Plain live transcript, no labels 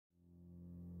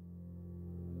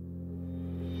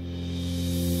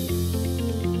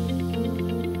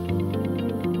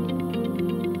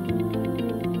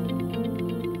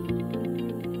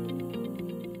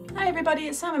everybody,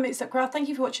 it's Sam at Mixed Up Craft. Thank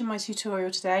you for watching my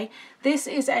tutorial today. This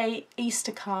is a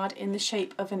Easter card in the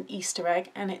shape of an Easter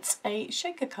egg, and it's a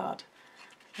shaker card.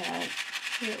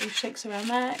 It all shakes around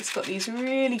there. It's got these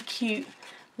really cute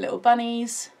little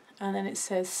bunnies, and then it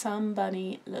says "Some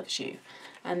bunny loves you."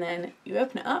 And then you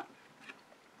open it up.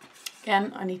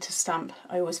 Again, I need to stamp.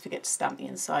 I always forget to stamp the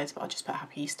insides, but I'll just put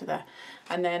Happy Easter there.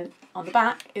 And then on the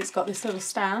back, it's got this little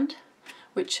stand,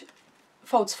 which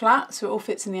folds flat so it all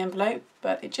fits in the envelope,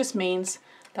 but it just means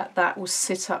that that will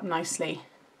sit up nicely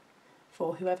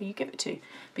for whoever you give it to,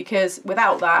 because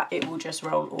without that it will just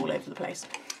roll all over the place.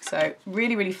 So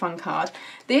really fun card.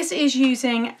 This is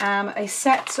using a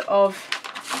set of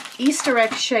Easter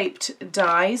egg shaped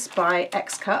dies by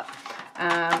X-Cut.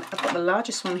 I've got the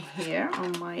largest one here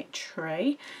on my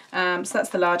tray, so that's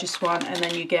the largest one, and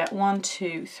then you get 1,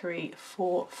 2, 3,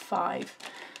 4, 5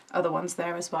 other ones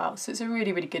there as well. So it's a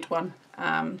really good one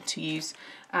to use,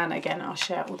 and again I'll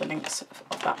share all the links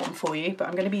of that one for you, but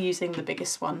I'm going to be using the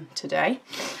biggest one today.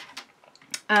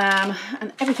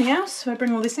 And everything else, so I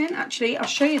bring all this in, actually I'll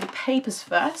show you the papers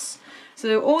first.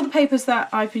 So all the papers that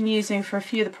I've been using for a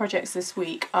few of the projects this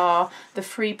week are the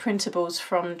free printables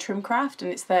from Trimcraft, and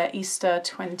it's their Easter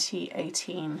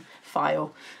 2018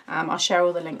 file. I'll share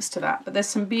all the links to that, but there's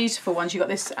some beautiful ones. You've got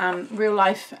this real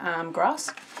life grass.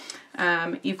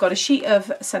 You've got a sheet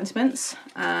of sentiments,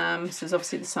 so there's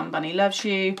obviously the Some Bunny Loves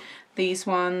You, these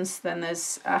ones, then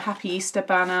there's a Happy Easter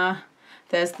banner,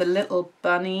 there's the little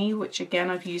bunny, which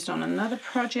again I've used on another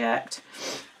project,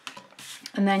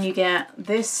 and then you get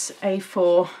this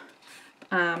A4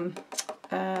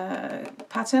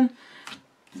 pattern,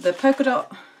 the polka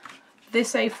dot,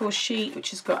 this A4 sheet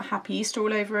which has got Happy Easter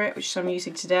all over it, which I'm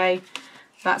using today.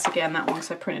 That's again that one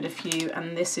because I printed a few,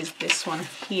 and this is this one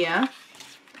here,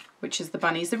 which is the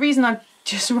bunnies. The reason I've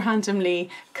just randomly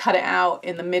cut it out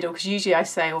in the middle, because usually I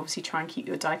say obviously try and keep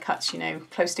your die cuts, you know,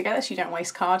 close together so you don't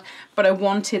waste card, but I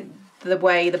wanted the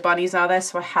way the bunnies are there,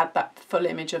 so I had that full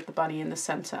image of the bunny in the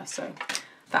centre, so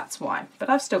that's why. But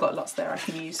I've still got lots there I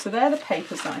can use. So they're the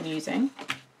papers that I'm using.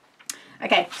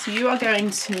 Okay, so you are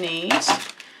going to need,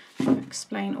 I'll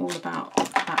explain all about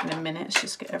that in a minute. Let's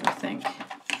just get everything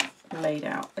laid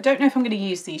out. I don't know if I'm going to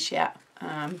use these yet.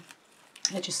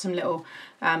 They're just some little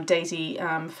daisy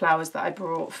flowers that I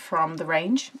brought from the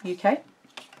Range, UK.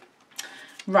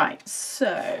 Right,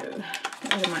 so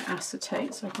get my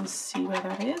acetate so I can see where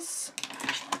that is.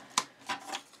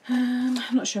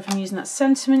 I'm not sure if I'm using that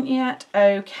sentiment yet.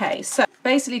 Okay, so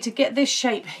basically to get this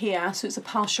shape here, so it's a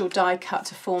partial die cut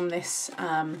to form this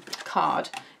card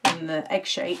in the egg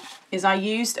shape, is I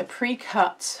used a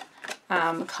pre-cut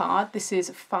card. This is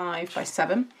 5 by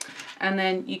 7, and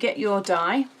then you get your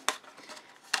die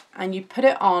and you put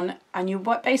it on, and you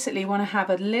basically want to have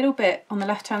a little bit on the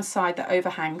left hand side that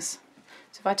overhangs.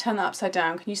 So if I turn that upside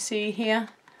down, can you see here?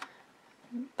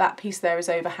 That piece there is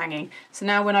overhanging. So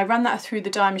now when I run that through the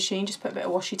die machine, just put a bit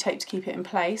of washi tape to keep it in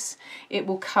place, it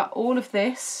will cut all of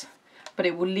this, but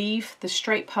it will leave the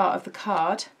straight part of the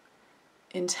card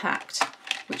intact,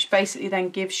 which basically then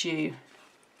gives you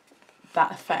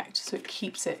that effect, so it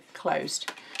keeps it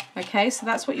closed. Okay, so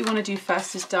that's what you want to do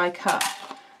first, is die cut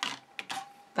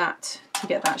that to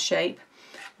get that shape.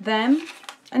 Then,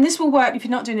 and this will work if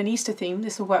you're not doing an Easter theme,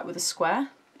 this will work with a square.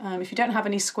 If you don't have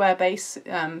any square base,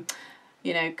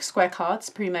 you know, square cards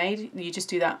pre-made, you just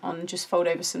do that on, just fold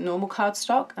over some normal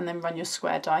cardstock and then run your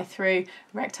square die through.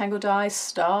 Rectangle dies,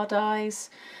 star dies,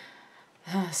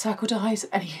 circle dies,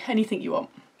 anything you want.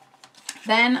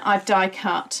 Then I've die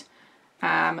cut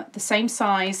the same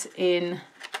size in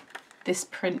this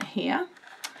print here,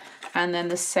 and then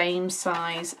the same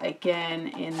size again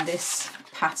in this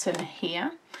pattern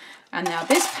here. And now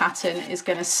this pattern is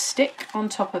going to stick on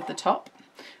top of the top,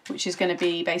 which is going to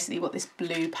be basically what this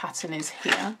blue pattern is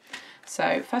here.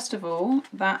 So first of all,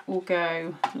 that will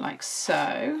go like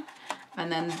so,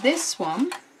 and then this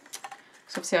one,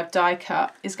 so obviously I've die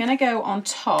cut, is going to go on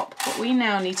top, but we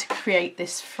now need to create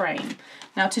this frame.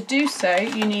 Now to do so,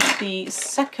 you need the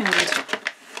second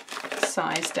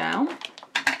size down,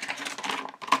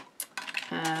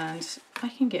 and I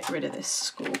can get rid of this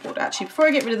scoreboard. Actually, before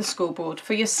I get rid of the scoreboard,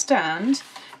 for your stand,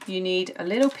 you need a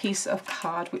little piece of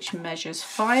card which measures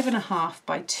 5.5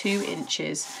 by 2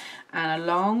 inches, and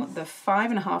along the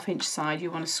 5.5 inch side you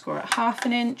want to score at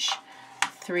 1/2 inch,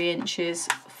 3 inches,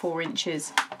 4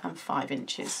 inches and 5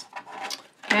 inches.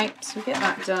 Okay, so we get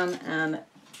that done and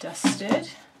dusted.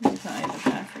 Move that over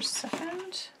there for a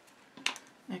second.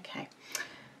 Okay,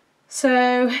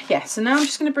 so yeah, so now I'm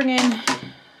just going to bring in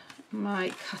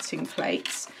my cutting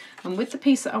plates, and with the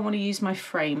piece that I want to use my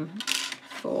frame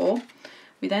for,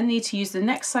 we then need to use the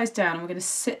next size down, and we're going to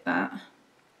sit that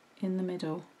in the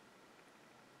middle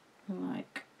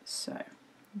like so.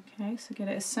 Okay, so get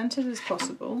it as centered as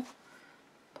possible.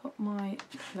 Pop my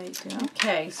plate down.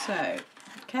 Okay, so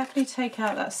carefully take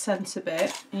out that center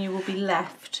bit and you will be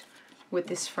left with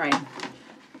this frame.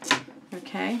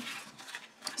 Okay,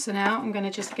 so now I'm going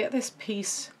to just get this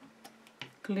piece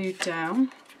glued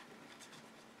down.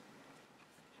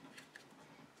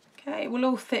 Okay, it will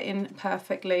all fit in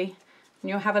perfectly, and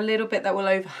you'll have a little bit that will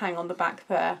overhang on the back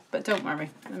there, but don't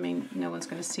worry, I mean, no one's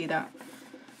going to see that.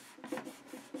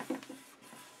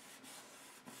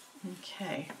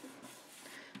 Okay,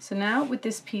 so now with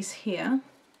this piece here,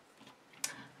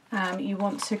 you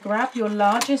want to grab your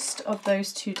largest of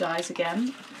those two dies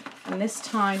again, and this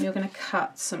time you're going to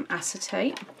cut some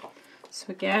acetate. So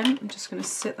again, I'm just going to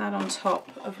sit that on top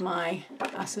of my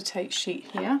acetate sheet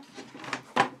here.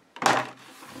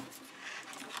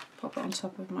 Pop it on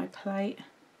top of my plate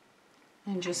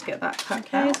and just get that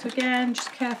cut out. So again,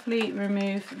 just carefully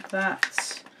remove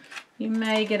that. You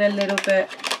may get a little bit,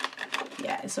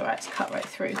 yeah, it's all right to cut right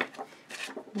through.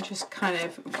 And just kind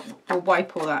of, we'll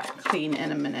wipe all that clean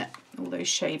in a minute, all those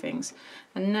shavings.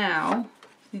 And now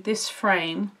this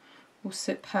frame will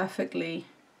sit perfectly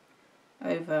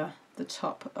over the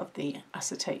top of the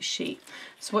acetate sheet.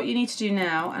 So what you need to do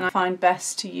now, and I find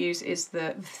best to use, is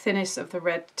the thinnest of the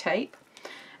red tape,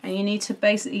 and you need to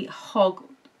basically hog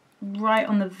right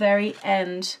on the very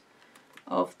end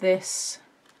of this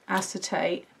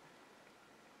acetate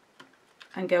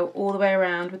and go all the way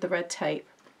around with the red tape,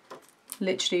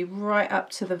 literally right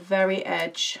up to the very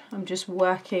edge. I'm just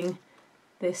working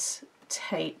this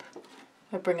tape.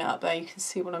 If I bring it up there, you can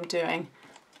see what I'm doing.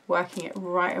 Working it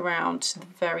right around to the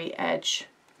very edge.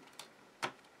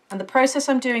 And the process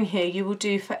I'm doing here, you will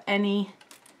do for any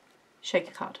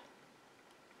shaker card.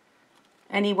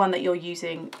 Any one that you're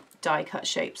using die cut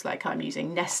shapes, like I'm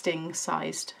using nesting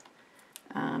sized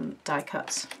die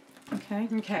cuts.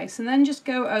 Okay, so then just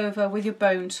go over with your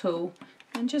bone tool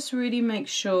and just really make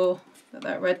sure that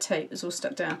that red tape is all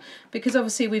stuck down. Because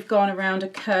obviously we've gone around a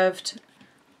curved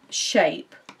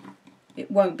shape,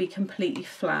 it won't be completely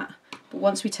flat. But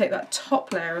once we take that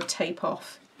top layer of tape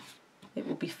off, it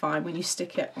will be fine when you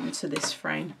stick it onto this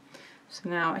frame. So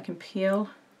now I can peel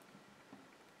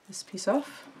this piece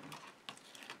off,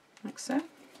 like so.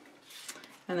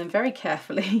 And then very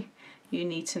carefully, you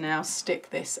need to now stick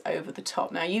this over the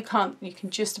top. Now you can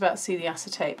just about see the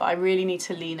acetate, but I really need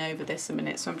to lean over this a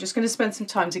minute. So I'm just going to spend some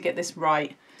time to get this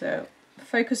right. So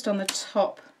focused on the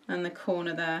top and the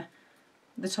corner there,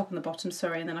 the top and the bottom,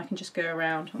 sorry, and then I can just go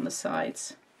around on the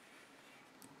sides.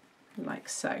 Like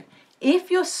so. If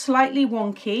you're slightly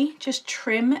wonky, just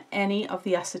trim any of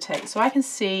the acetate. So I can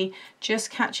see,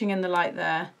 just catching in the light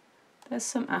there, there's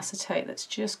some acetate that's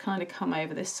just kind of come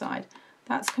over this side.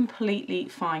 That's completely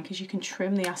fine because you can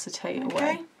trim the acetate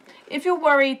away. If you're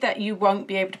worried that you won't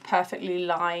be able to perfectly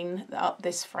line up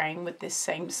this frame with this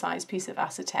same size piece of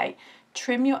acetate,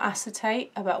 trim your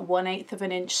acetate about 1/8 of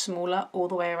an inch smaller all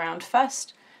the way around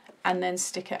first, and then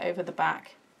stick it over the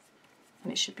back,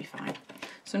 and it should be fine.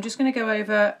 So I'm just going to go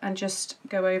over and just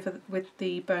go over with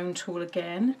the bone tool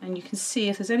again, and you can see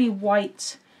if there's any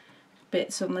white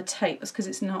bits on the tape, that's because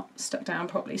it's not stuck down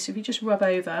properly. So if you just rub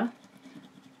over,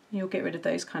 you'll get rid of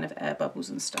those kind of air bubbles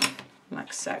and stuff,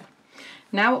 like so.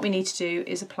 Now what we need to do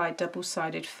is apply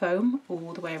double-sided foam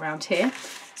all the way around here.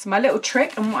 So my little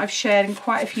trick, and what I've shared in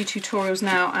quite a few tutorials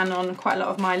now and on quite a lot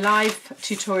of my live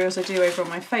tutorials I do over on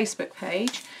my Facebook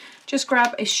page, just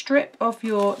grab a strip of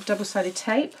your double-sided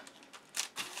tape,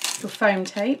 your foam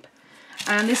tape,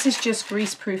 and this is just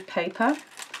grease-proof paper,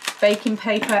 baking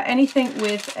paper, anything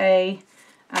with a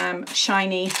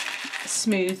shiny,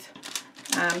 smooth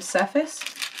surface,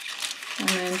 and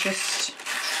then just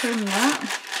trim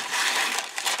that.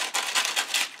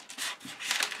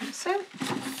 Like so.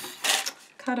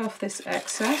 Cut off this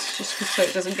excess just so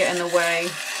it doesn't get in the way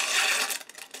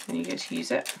when you go to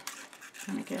use it.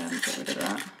 And again, get rid of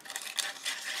that.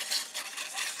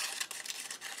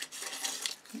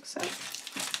 Like so.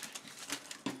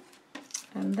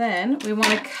 And then we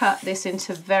want to cut this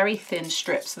into very thin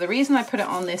strips. So the reason I put it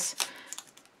on this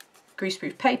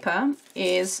greaseproof paper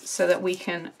is so that we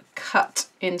can cut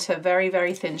into very,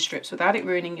 very thin strips without it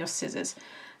ruining your scissors.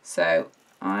 So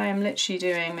I'm literally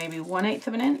doing maybe 1/8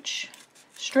 of an inch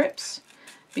strips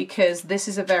because this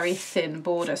is a very thin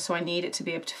border, so I need it to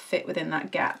be able to fit within that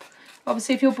gap.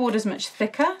 Obviously, if your border is much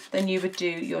thicker, then you would do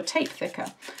your tape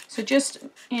thicker. So just,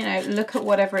 you know, look at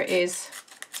whatever it is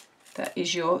that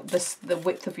is the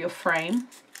width of your frame,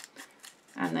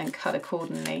 and then cut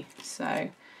accordingly.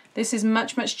 So this is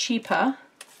much, much cheaper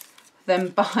than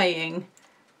buying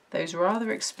those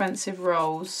rather expensive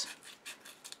rolls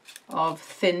of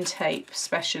thin tape,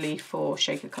 specially for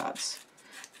shaker cards.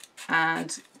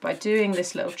 And by doing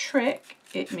this little trick,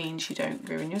 it means you don't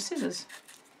ruin your scissors.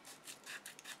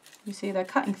 You see they're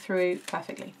cutting through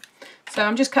perfectly. So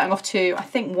I'm just cutting off 2. I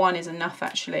think 1 is enough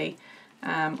actually.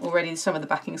 Already some of the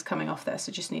backing's coming off there,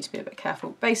 so just need to be a bit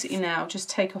careful. Basically now, just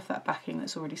take off that backing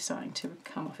that's already starting to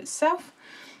come off itself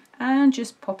and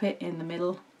just pop it in the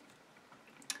middle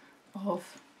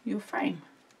of your frame.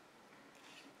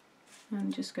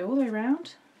 And just go all the way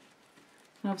around.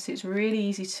 And obviously it's really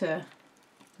easy to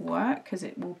work because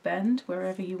it will bend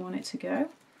wherever you want it to go.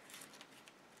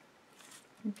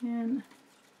 Again,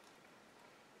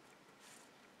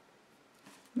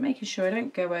 making sure I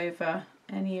don't go over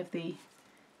any of the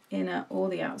inner or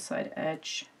the outside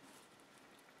edge.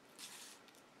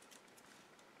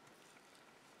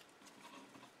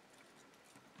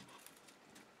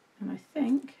 And I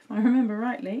think, if I remember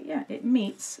rightly, yeah, it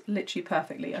meets literally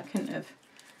perfectly. I couldn't have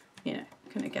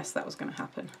guessed that was going to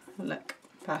happen. Look,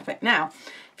 perfect. Now,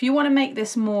 if you want to make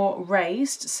this more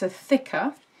raised, so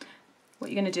thicker,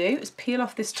 what you're going to do is peel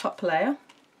off this top layer,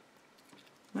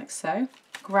 like so.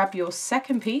 Grab your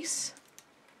second piece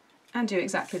and do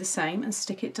exactly the same and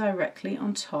stick it directly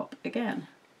on top again.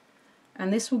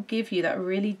 And this will give you that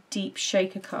really deep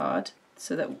shaker card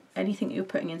so that anything that you're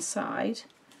putting inside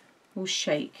will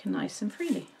shake nice and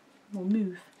freely, will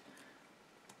move.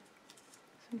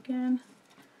 So again,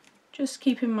 just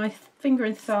keeping my finger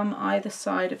and thumb either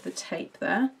side of the tape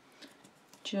there,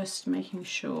 just making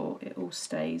sure it all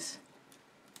stays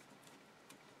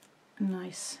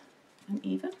nice and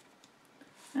even.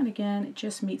 And again, it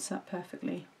just meets up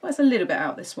perfectly. Well, it's a little bit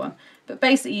out, this one, but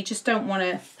basically you just don't want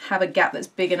to have a gap that's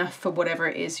big enough for whatever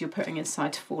it is you're putting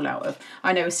inside to fall out of.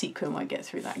 I know a sequin won't get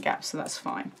through that gap, so that's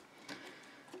fine.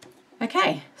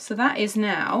 Okay, so that is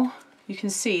now, you can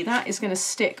see that is going to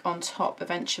stick on top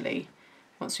eventually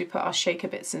once we put our shaker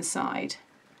bits inside,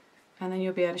 and then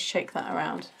you'll be able to shake that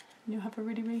around and you'll have a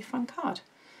really, really fun card.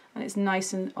 And it's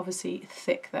nice and obviously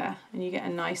thick there, and you get a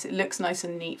nice, it looks nice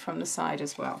and neat from the side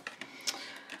as well.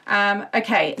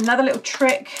 Okay, another little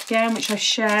trick again, which I've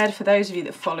shared for those of you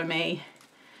that follow me.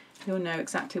 You'll know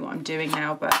exactly what I'm doing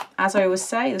now, but as I always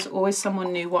say, there's always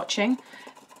someone new watching.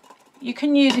 You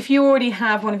can use, if you already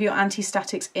have one of your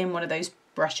anti-statics in one of those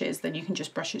brushes, then you can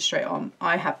just brush it straight on.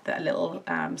 I have that little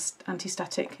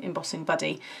anti-static embossing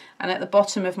buddy, and at the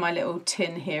bottom of my little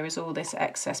tin here is all this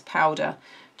excess powder.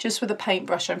 Just with a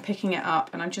paintbrush, I'm picking it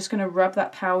up and I'm just going to rub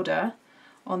that powder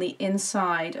on the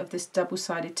inside of this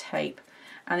double-sided tape,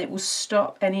 and it will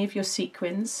stop any of your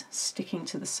sequins sticking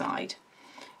to the side.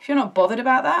 If you're not bothered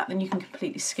about that, then you can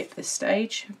completely skip this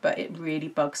stage, but it really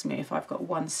bugs me if I've got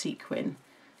one sequin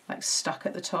like stuck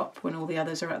at the top when all the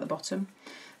others are at the bottom.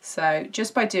 So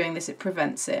just by doing this, it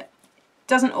prevents it.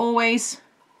 Doesn't always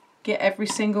get every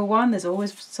single one. There's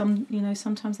always some, you know,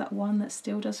 sometimes that one that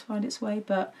still does find its way,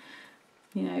 but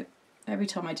you know, every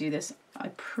time I do this, I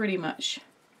pretty much,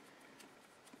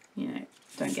 you know,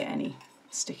 don't get any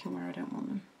sticking where I don't want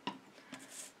them.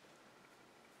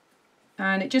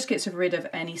 And it just gets rid of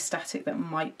any static that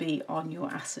might be on your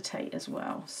acetate as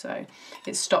well. So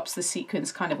it stops the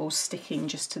sequins kind of all sticking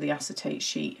just to the acetate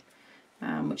sheet,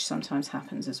 which sometimes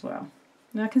happens as well.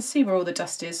 Now I can see where all the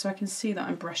dust is, so I can see that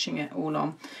I'm brushing it all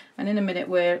on. And in a minute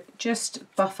we'll just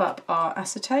buff up our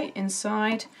acetate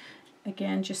inside,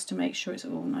 again, just to make sure it's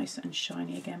all nice and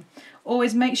shiny again.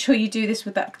 Always make sure you do this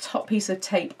with that top piece of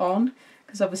tape on,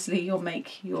 because obviously you'll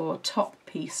make your top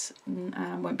piece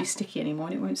won't be sticky anymore,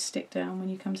 and it won't stick down when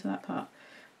you come to that part.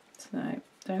 So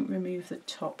don't remove the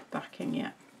top backing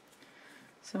yet.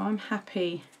 So I'm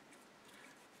happy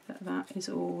that that is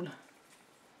all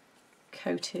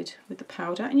coated with the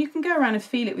powder, and you can go around and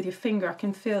feel it with your finger. I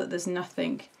can feel that there's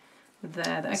nothing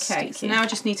there. Okay, sticky. So now I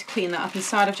just need to clean that up.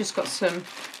 Inside I've just got some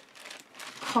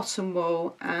cotton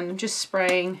wool, and I'm just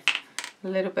spraying a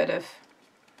little bit of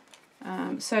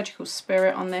surgical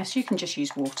spirit on this. You can just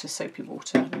use water, soapy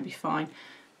water, it'll be fine,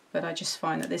 but I just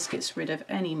find that this gets rid of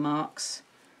any marks,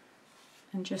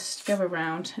 and just go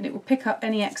around and it will pick up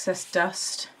any excess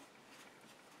dust,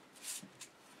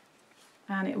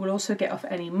 and it will also get off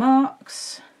any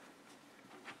marks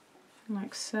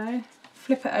like so.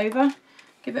 Flip it over,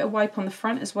 give it a wipe on the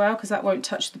front as well, because that won't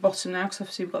touch the bottom now, because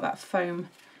obviously we've got that foam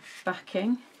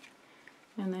backing,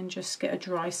 and then just get a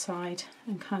dry side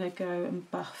and kind of go and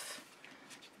buff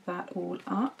that all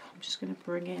up. I'm just going to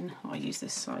bring in, I'll use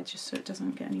this side just so it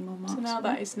doesn't get any more marks. So now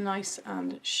that is nice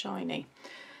and shiny.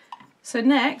 So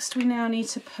next we now need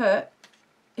to put,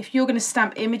 if you're going to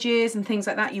stamp images and things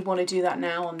like that, you want to do that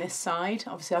now on this side.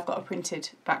 Obviously I've got a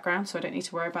printed background, so I don't need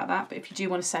to worry about that, but if you do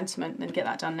want a sentiment, then get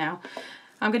that done now.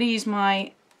 I'm going to use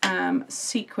my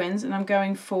sequins, and I'm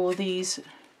going for these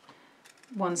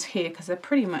ones here because they're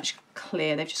pretty much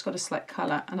clear. They've just got a slight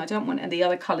colour, and I don't want the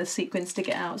other colour sequins to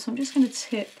get out. So I'm just going to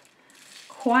tip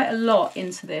quite a lot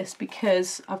into this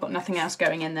because I've got nothing else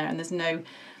going in there, and there's no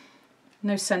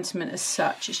sentiment as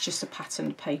such. It's just a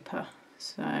patterned paper.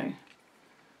 So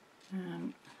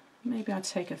maybe I'll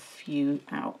take a few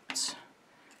out.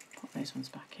 Put those ones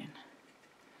back in.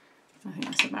 I think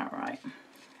that's about right.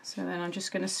 So then I'm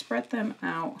just going to spread them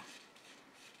out.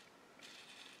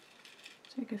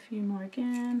 Take a few more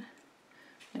again.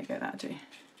 There you go, that'll do.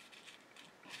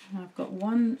 And I've got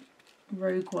one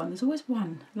rogue one. There's always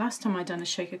one. Last time I done a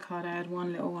shaker card, I had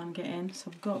one little one get in,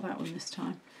 so I've got that one this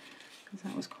time because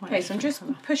that was quite. Okay, so I'm just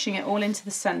pushing it all into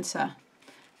the centre,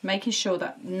 making sure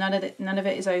that none of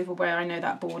it is over where I know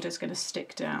that border is going to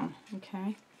stick down.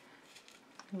 Okay,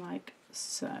 like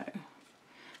so.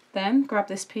 Then grab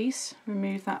this piece,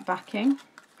 remove that backing,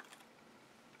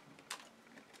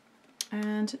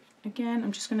 and again,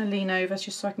 I'm just going to lean over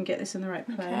just so I can get this in the right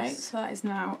place. Okay, so that is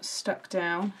now stuck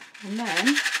down. And then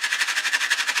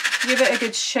give it a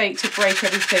good shake to break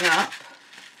everything up.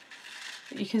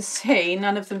 But you can see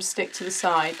none of them stick to the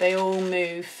side. They all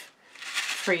move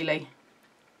freely.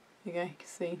 There you go, you can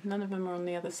see none of them are on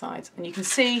the other sides. And you can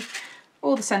see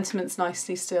all the sentiments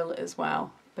nicely still as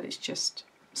well. But it's just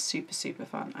super, super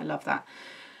fun. I love that.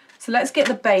 So let's get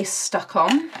the base stuck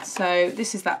on. So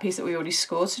this is that piece that we already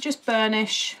scored. So just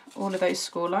burnish all of those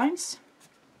score lines.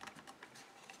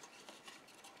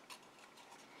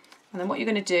 And then what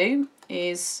you're going to do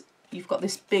is you've got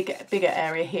this bigger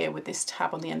area here with this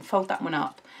tab on the end. Fold that one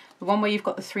up. The one where you've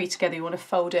got the three together, you want to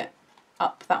fold it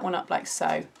up, that one up like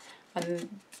so.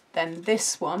 And then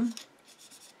this one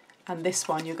and this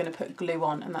one you're going to put glue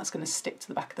on, and that's going to stick to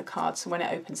the back of the card. So when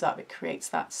it opens up, it creates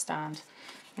that stand.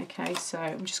 Okay, so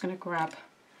I'm just going to grab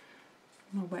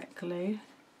my wet glue. You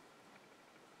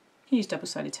can use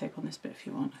double-sided tape on this bit if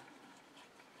you want.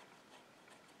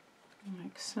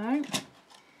 Like so.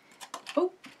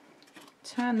 Oh,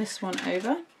 turn this one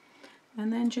over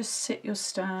and then just sit your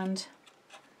stand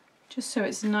just so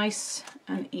it's nice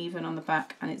and even on the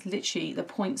back, and it's literally the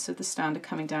points of the stand are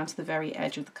coming down to the very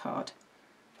edge of the card.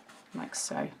 Like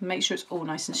so. Make sure it's all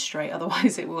nice and straight,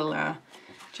 otherwise it will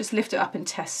just lift it up and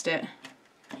test it.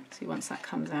 See, once that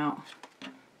comes out,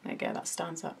 there you go, that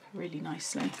stands up really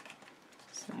nicely.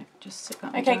 So just sit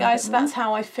that. Okay guys, so that's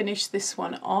how I finished this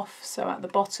one off. So at the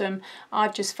bottom,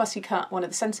 I've just fussy cut one of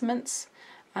the sentiments,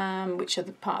 which are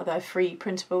the part of the free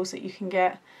printables that you can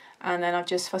get. And then I've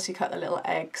just fussy cut the little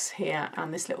eggs here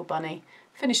and this little bunny.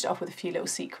 Finished it off with a few little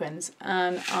sequins,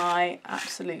 and I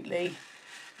absolutely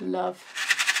love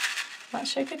that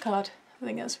shaker card. I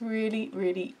think that's really,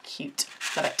 really cute.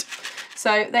 Love it.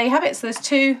 So there you have it. So there's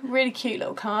two really cute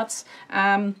little cards.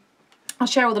 I'll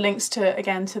share all the links to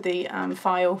the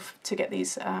file to get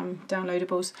these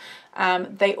downloadables.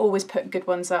 They always put good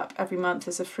ones up every month.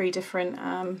 There's a 3 different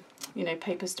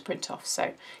papers to print off,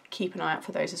 so keep an eye out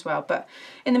for those as well. But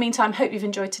in the meantime, hope you've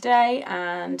enjoyed today,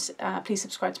 and please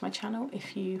subscribe to my channel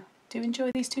if you do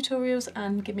enjoy these tutorials,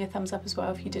 and give me a thumbs up as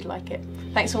well if you did like it.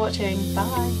 Thanks for watching.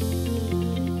 Bye.